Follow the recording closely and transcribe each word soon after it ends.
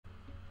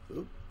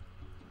Oop.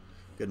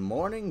 Good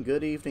morning,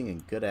 good evening,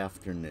 and good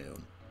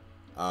afternoon.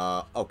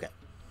 Okay.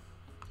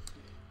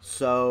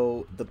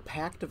 So, the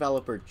pack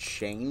developer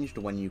changed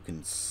when you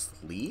can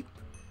sleep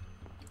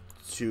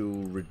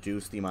to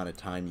reduce the amount of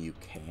time you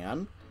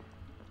can.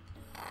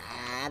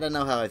 I don't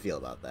know how I feel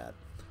about that.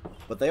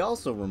 But they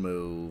also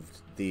removed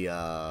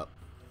the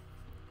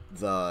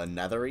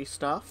nethery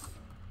stuff.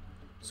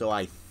 So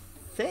I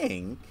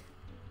think...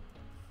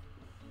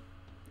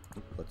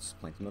 Let's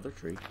plant another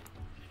tree.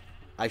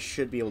 I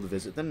should be able to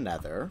visit the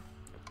nether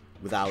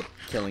without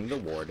killing the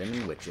warden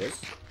and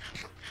witches.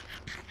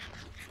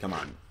 Come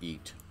on,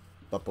 eat.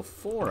 But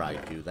before I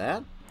do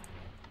that,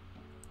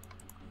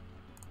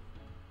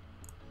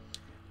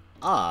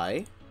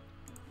 I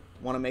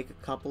want to make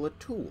a couple of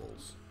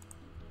tools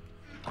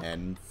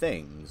and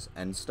things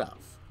and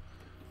stuff.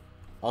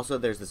 Also,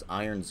 there's this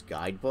Iron's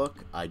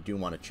Guidebook. I do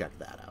want to check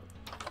that out.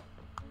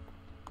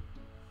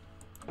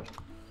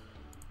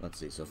 Let's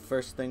see. So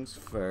first things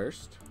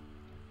first.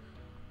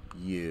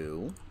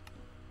 You.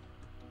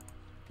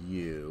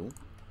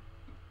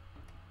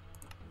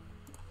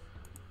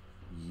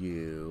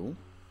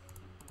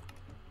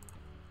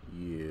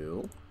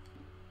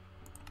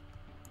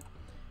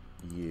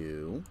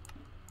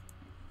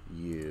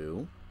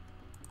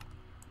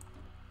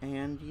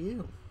 And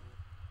you.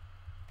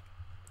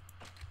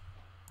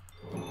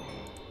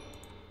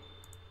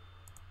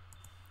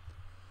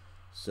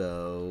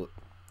 So,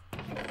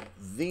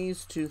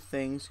 these two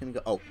things can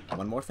go... Oh,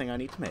 one more thing I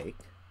need to make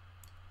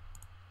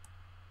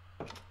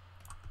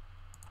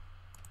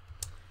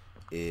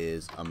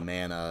is a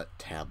mana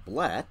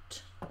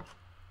tablet.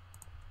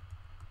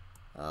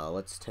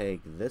 Let's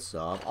take this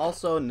off.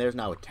 Also, there's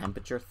now a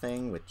temperature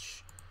thing,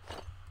 which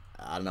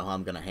I don't know how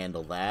I'm going to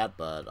handle that,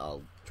 but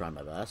I'll try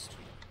my best.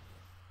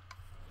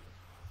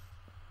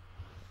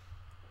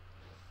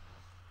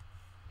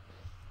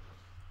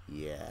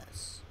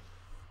 Yes.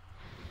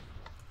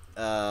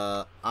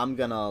 I'm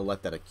gonna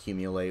let that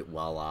accumulate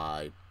while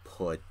I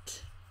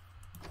put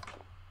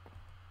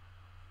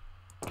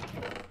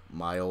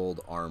my old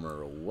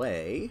armor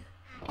away.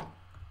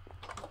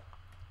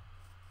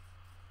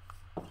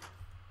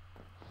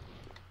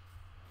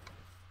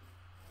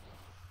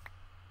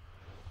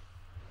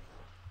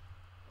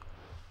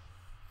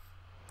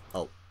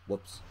 Oh,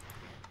 whoops.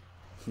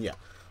 Yeah,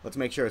 let's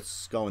make sure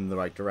it's going the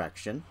right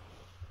direction.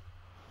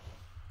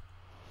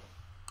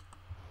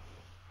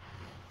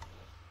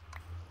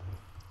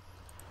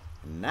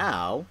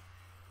 Now,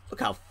 look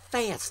how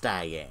fast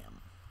I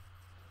am.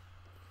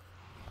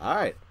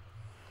 Alright,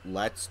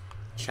 let's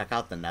check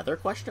out the nether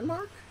question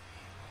mark?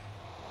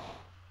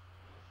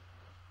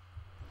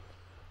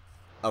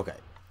 Okay,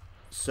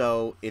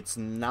 so it's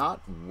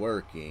not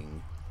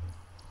working,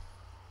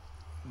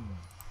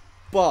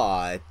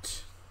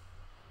 but...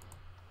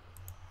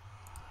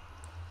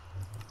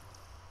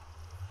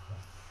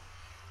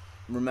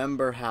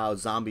 Remember how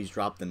zombies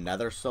drop the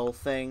nether soul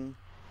thing?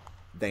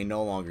 They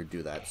no longer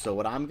do that. So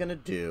what I'm going to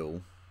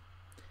do,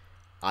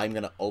 I'm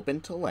going to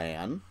open to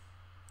LAN,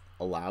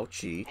 allow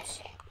cheats.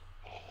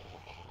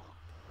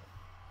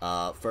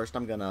 First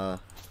I'm going to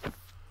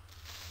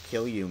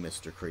kill you,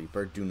 Mr.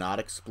 Creeper. Do not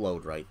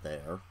explode right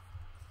there.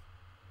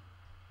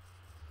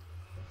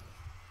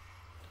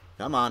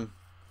 Come on.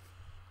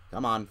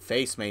 Come on,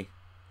 face me.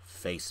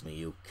 Face me,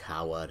 you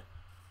coward.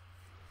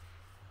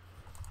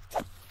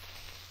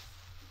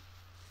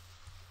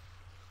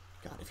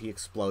 God, if he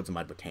explodes in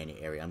my Britannia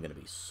area, I'm going to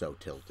be so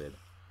tilted.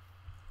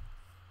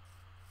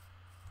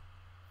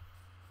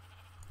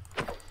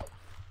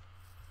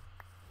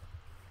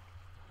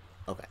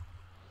 Okay.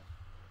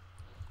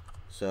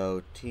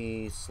 So,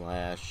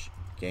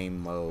 T/game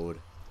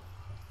mode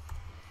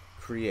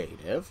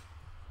creative.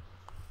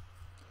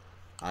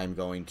 I'm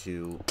going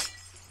to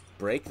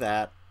break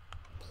that,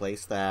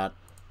 place that,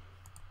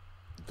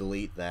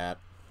 delete that,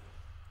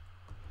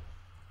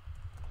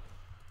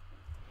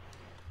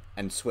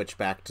 and switch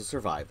back to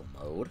survival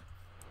mode.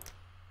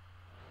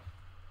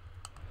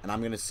 And I'm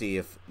going to see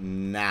if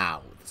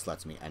now this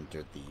lets me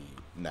enter the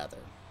nether.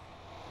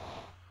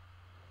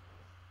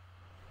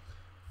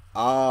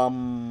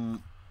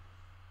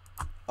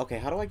 Okay,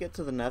 how do I get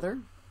to the nether?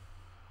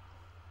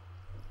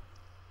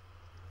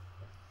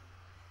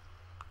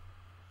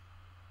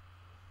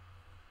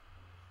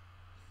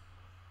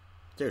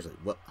 Seriously,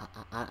 what?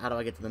 How do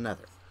I get to the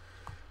nether?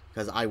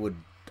 Because I would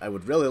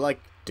really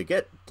like to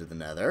get to the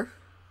nether.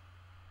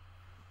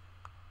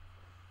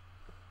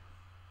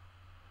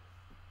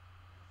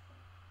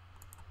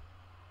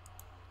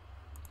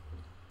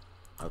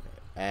 Okay,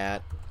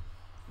 at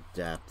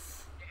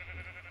depth.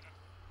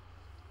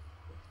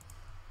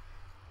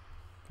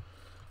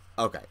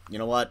 Okay, you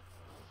know what?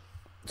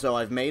 So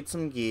I've made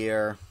some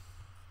gear.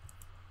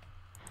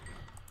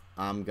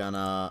 I'm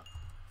gonna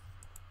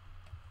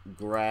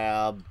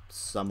grab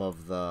some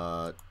of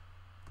the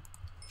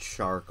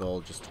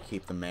charcoal just to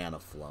keep the mana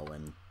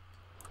flowing.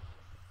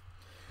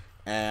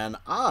 And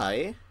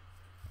I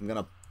am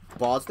gonna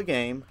pause the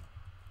game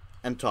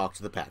and talk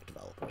to the pack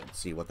developer and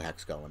see what the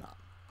heck's going on.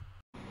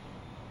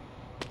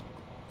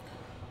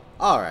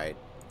 Alright,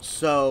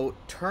 So,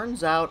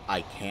 turns out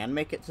I can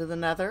make it to the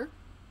Nether.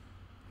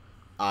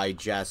 I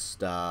just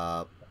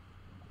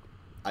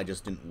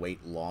didn't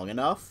wait long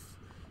enough.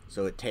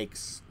 So it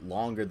takes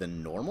longer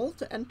than normal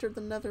to enter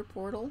the Nether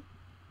portal.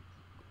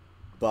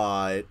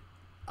 But,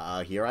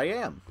 here I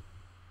am.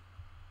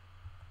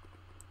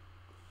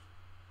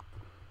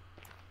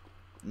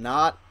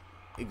 Not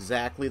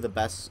exactly the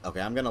best...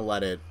 Okay, I'm gonna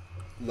let it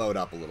load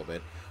up a little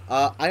bit.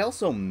 I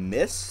also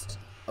missed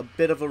a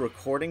bit of a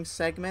recording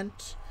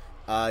segment.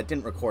 It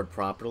didn't record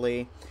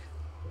properly.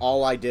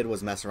 All I did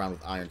was mess around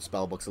with Iron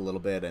Spellbooks a little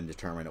bit and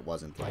determine it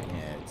wasn't, like,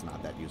 it's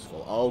not that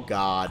useful. Oh,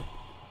 God.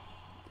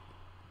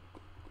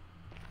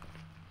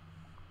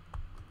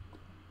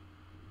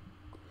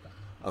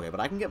 Okay,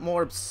 but I can get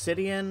more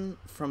obsidian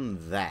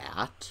from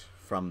that,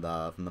 from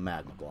the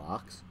magma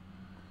blocks.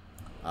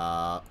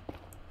 I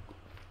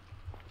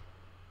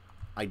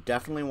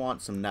definitely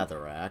want some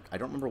netherrack. I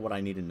don't remember what I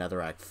needed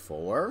netherrack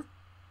for.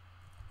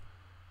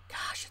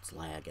 Gosh, it's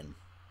lagging.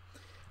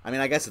 I mean,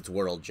 I guess it's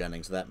world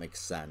genning, so that makes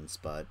sense,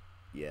 but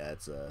yeah,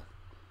 it's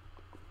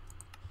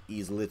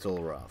he's a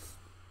little rough.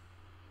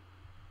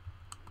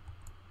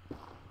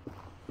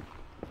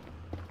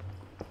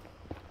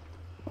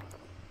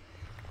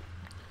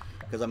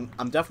 Because I'm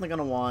definitely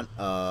gonna want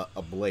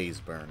a blaze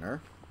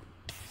burner.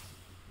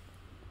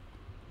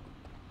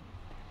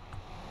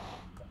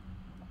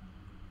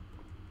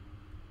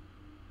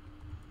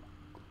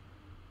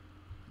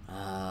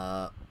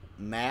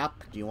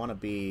 Map, do you want to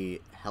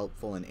be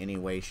helpful in any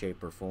way,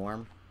 shape, or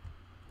form?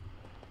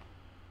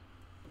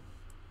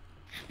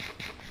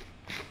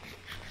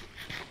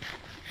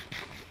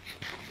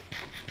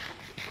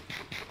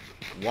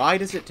 Why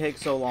does it take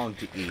so long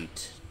to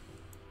eat?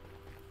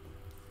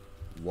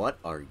 What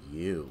are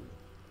you?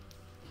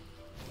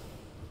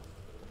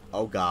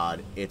 Oh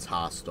God, it's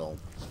hostile.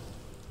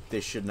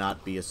 This should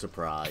not be a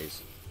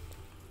surprise.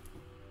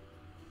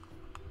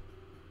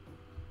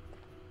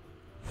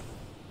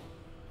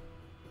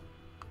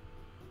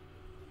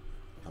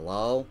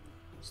 Hello?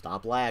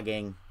 Stop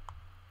lagging.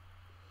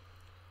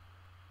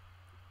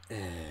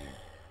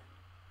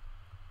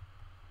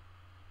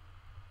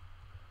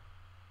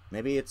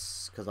 Maybe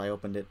it's because I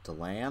opened it to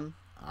LAN?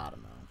 I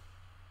don't know.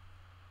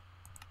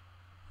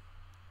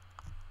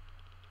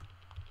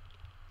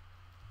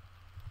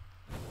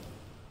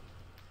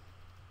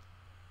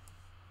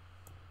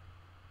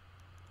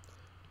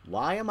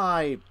 Why am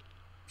I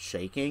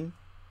shaking?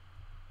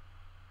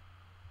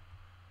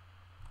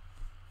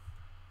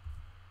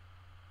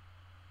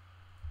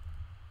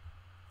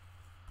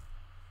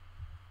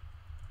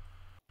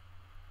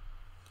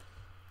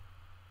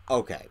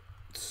 Okay,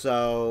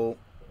 so...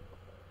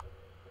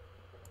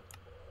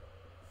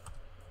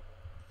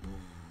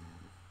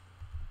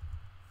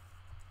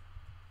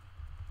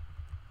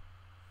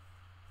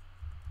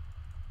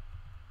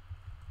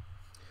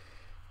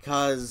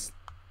 Because,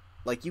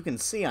 like, you can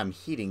see I'm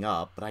heating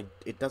up, but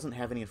it doesn't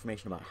have any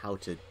information about how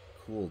to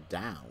cool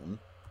down.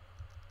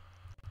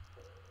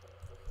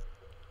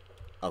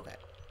 Okay.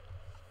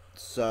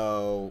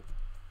 So,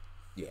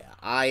 yeah,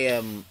 I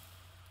am...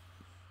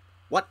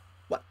 What?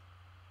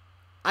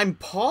 I'm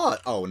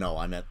paused. Oh no,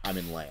 I'm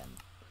in LAN.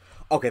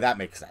 Okay, that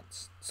makes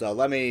sense. So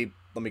let me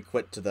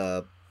quit to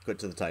the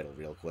title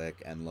real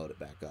quick and load it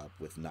back up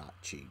with not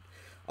cheat.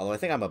 Although I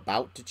think I'm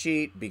about to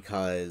cheat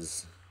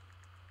because,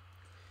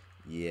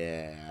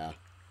 yeah,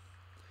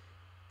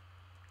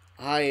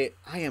 I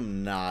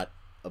am not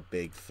a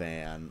big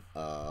fan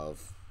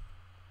of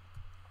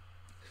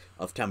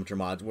temperature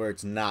mods where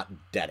it's not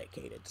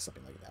dedicated to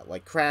something like that.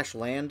 Like Crash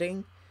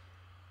Landing,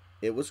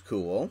 it was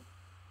cool.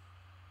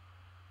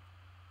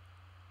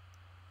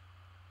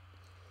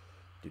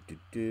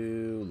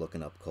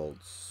 Looking up Cold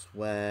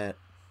Sweat.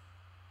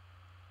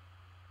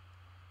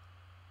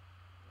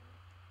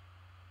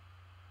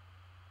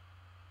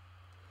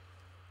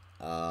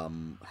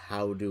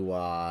 How do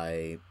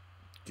I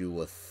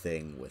do a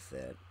thing with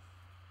it?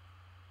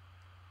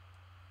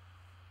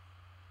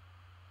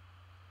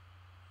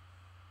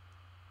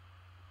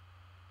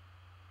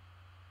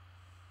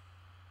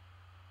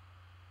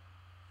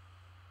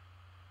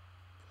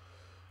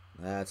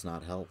 That's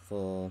not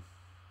helpful.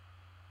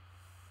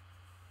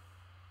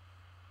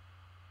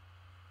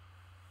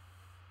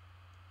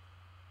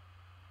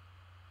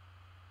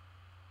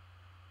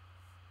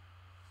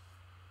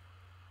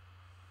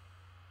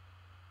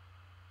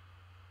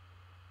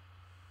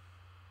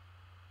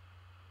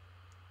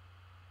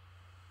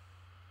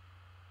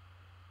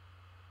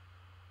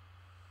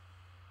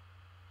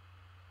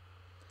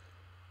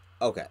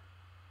 Okay.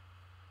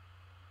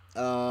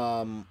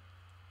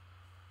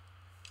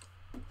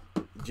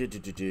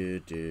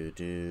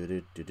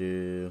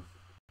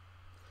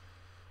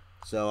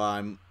 So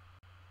I'm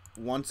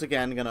once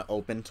again gonna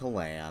open to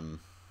LAN.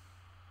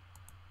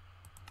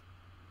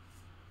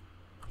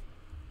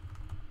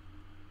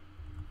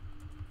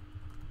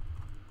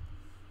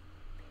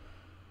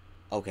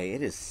 Okay,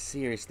 it is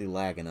seriously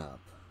lagging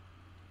up.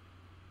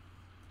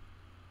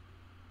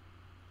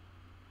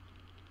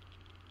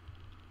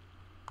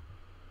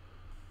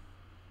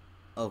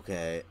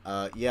 Okay,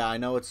 yeah, I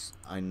know it's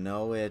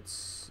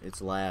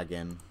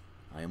lagging.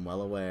 I am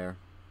well aware.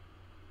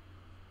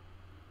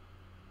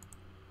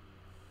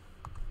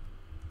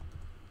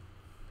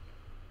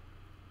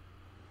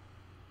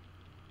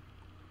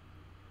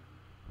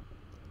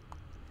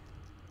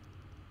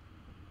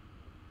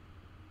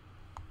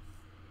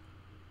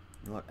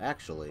 You know what,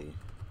 actually...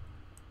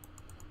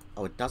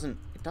 Oh, it doesn't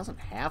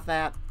have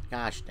that?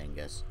 Gosh,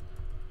 dingus.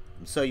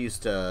 I'm so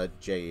used to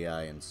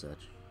JEI and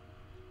such.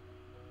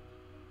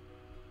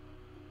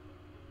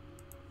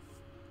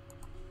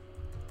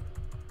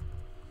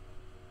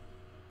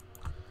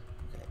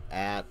 Okay,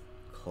 at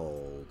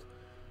cold.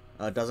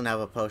 It doesn't have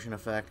a potion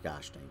effect?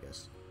 Gosh,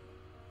 dingus.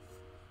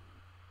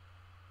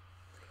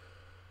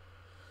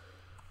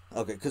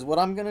 Okay, because what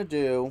I'm gonna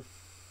do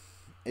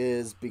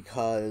is,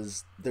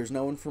 because there's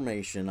no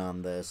information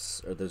on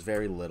this, or there's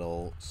very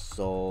little,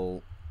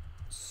 Soul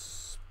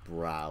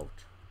Sprout.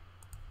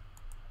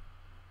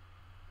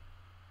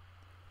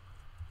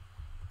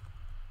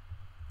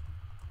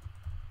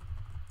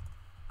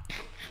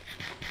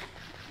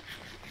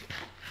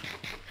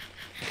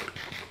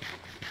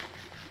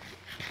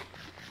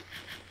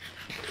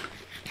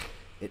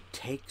 It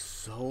takes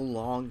so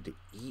long to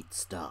eat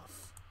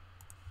stuff.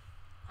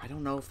 I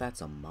don't know if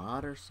that's a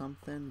mod or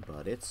something,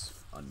 but it's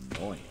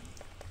annoying.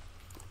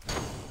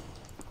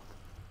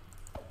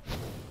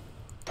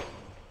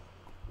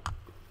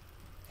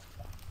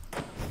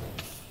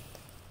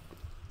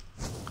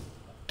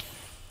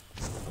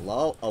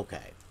 Hello?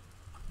 Okay.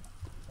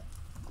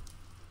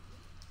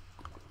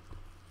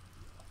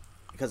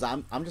 Because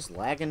I'm just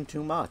lagging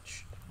too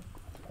much.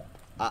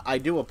 I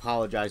do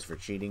apologize for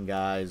cheating,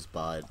 guys,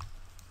 but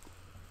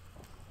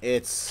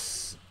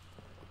it's...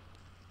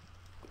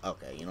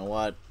 Okay, you know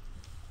what?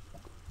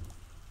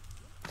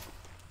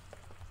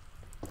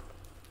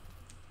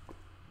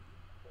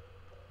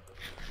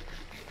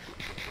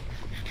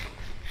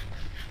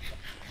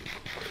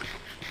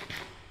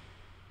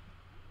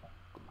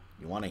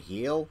 You want to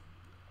heal?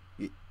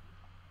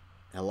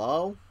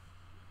 Hello?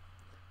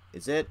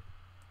 Is it...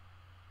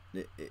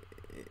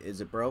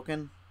 Is it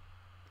broken?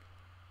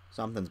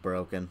 Something's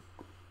broken.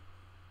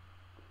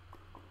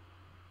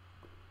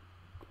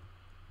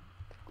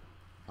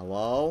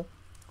 Hello?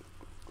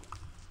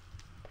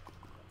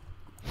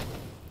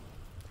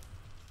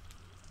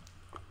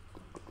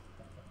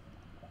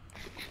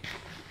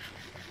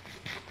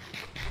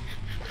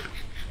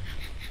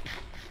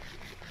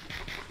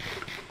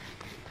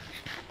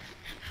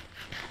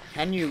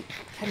 Can you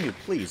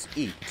please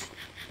eat?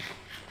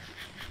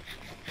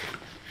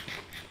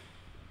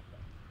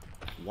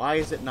 Why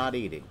is it not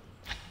eating?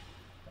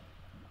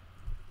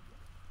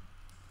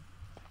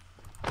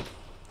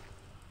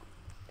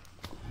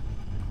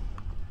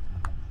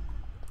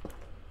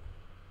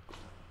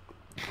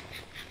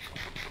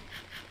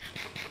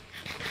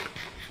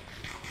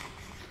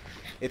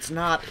 It's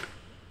not...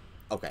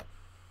 Okay.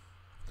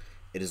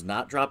 It is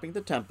not dropping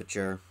the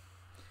temperature.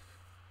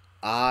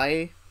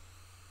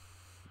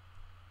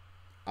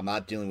 I'm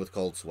not dealing with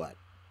cold sweat.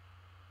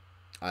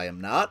 I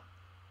am not.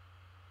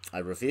 I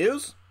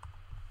refuse.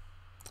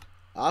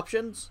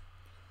 Options.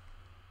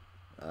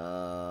 Oh,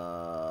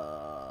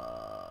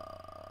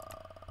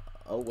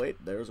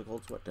 wait. There's a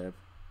cold sweat tab.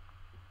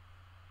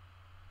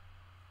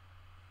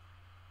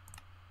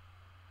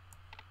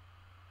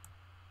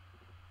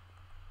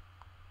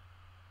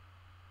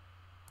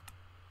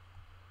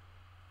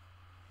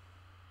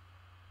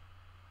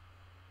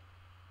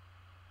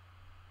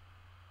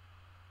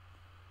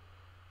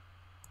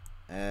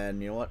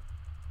 And you know what?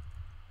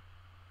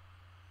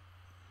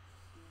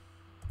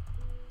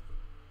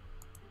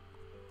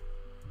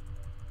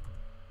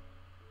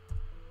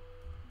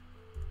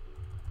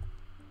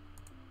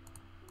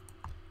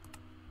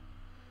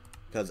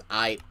 Because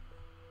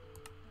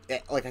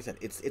like I said,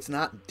 it's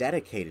not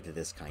dedicated to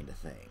this kind of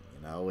thing.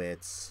 You know,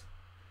 it's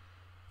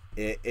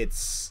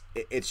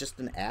just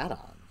an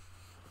add-on,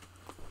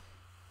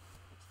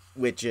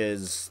 which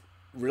is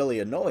really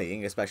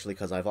annoying, especially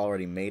because I've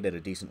already made it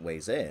a decent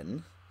ways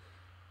in.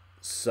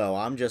 So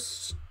I'm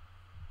just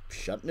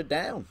shutting it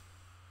down.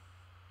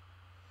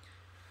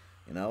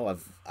 You know,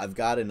 I've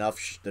got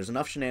enough. There's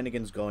enough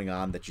shenanigans going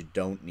on that you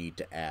don't need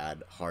to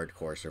add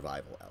hardcore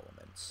survival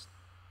elements.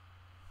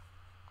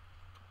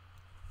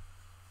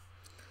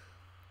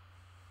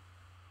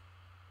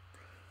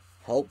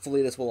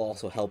 Hopefully this will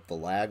also help the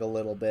lag a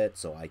little bit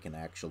so I can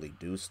actually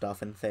do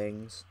stuff and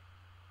things.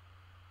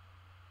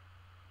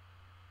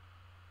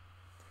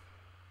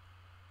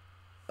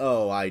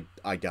 Oh, I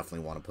definitely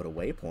want to put a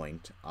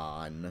waypoint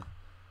on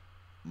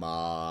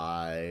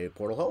my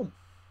portal home.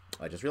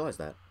 I just realized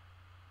that.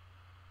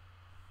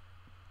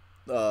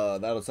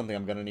 That was something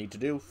I'm going to need to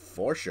do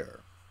for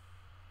sure.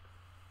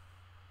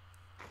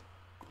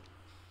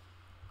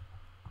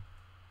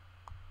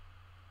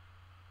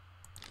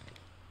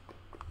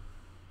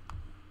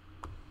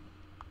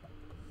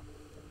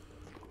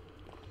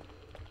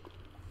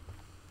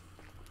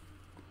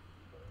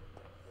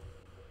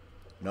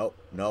 Nope,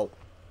 nope.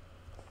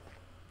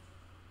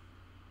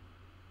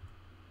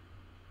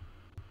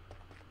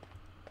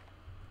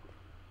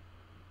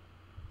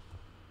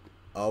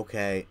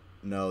 Okay,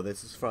 no,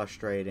 this is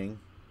frustrating.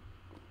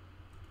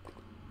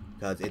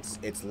 Because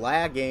it's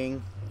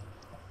lagging.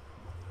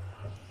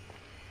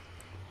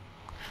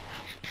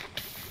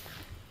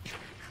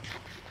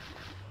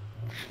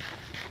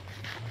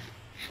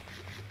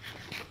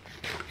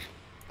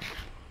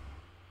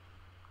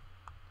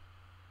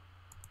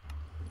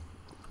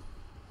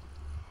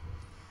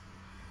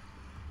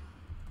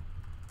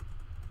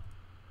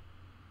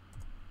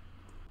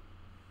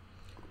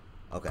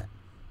 Okay.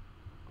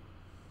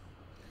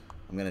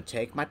 I'm going to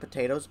take my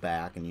potatoes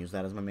back and use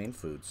that as my main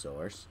food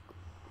source.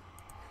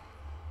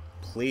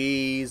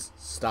 Please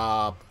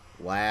stop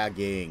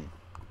lagging.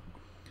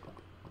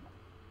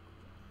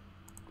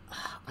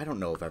 I don't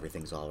know if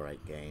everything's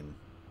alright, game.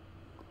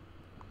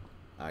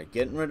 Alright,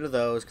 getting rid of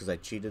those because I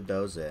cheated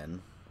those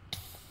in.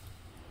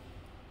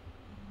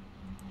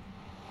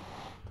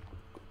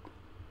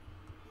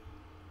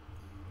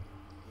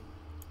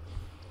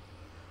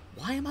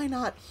 Why am I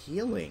not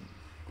healing?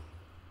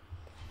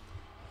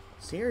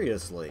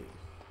 Seriously.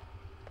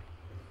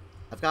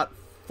 I've got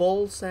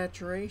full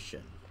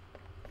saturation.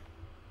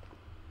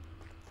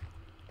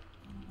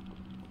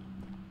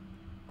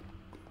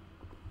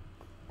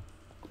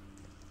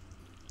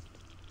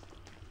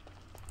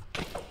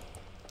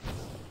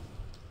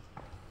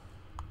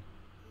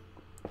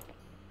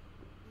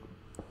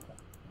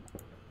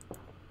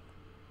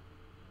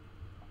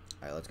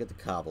 Alright, let's get the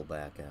cobble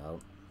back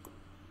out.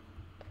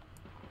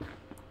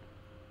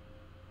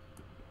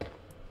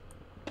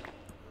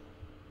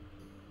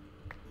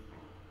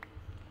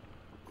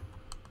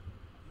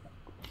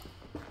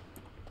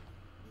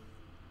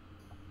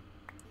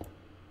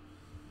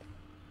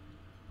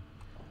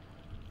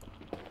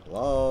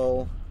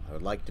 Hello? I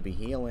would like to be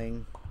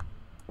healing.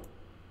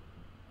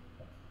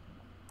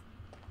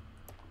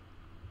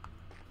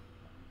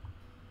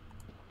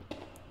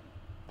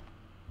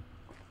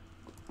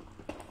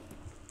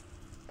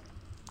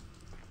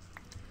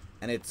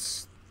 And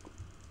it's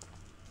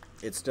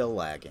still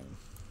lagging.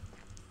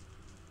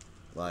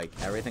 Like,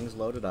 everything's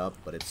loaded up,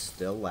 but it's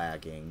still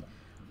lagging.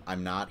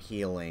 I'm not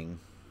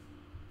healing.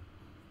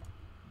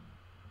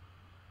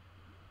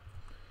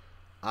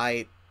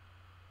 Alright.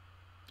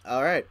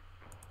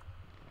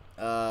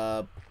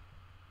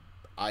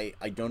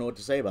 I don't know what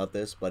to say about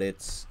this, but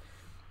it's...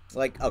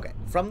 Like, okay,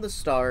 from the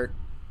start,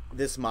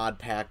 this mod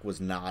pack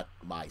was not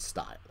my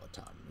style a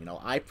ton. You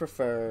know, I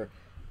prefer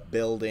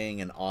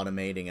building and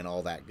automating and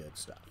all that good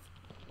stuff.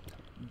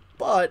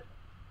 But,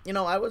 you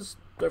know, I was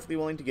perfectly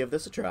willing to give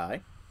this a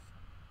try.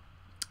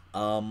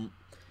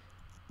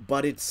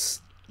 But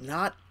it's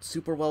not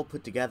super well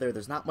put together.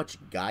 There's not much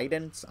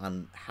guidance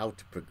on how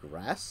to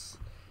progress.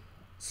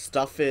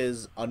 Stuff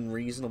is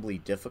unreasonably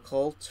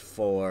difficult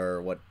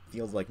for what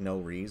feels like no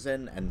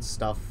reason, and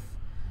stuff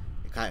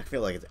I kind of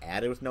feel like it's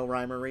added with no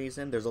rhyme or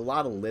reason. There's a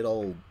lot of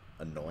little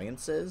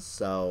annoyances,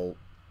 so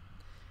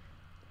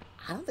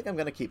I don't think I'm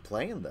gonna keep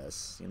playing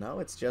this. You know,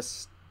 it's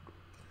just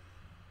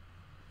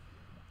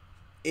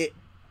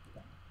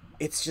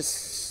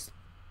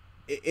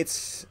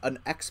it's an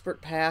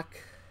expert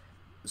pack,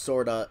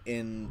 sorta,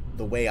 in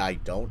the way I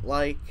don't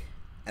like,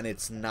 and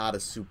it's not a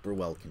super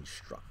well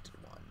constructed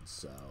one.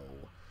 So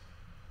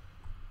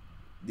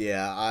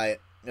yeah, I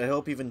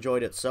hope you've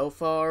enjoyed it so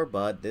far,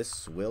 but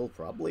this will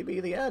probably be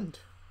the end.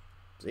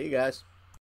 See you guys.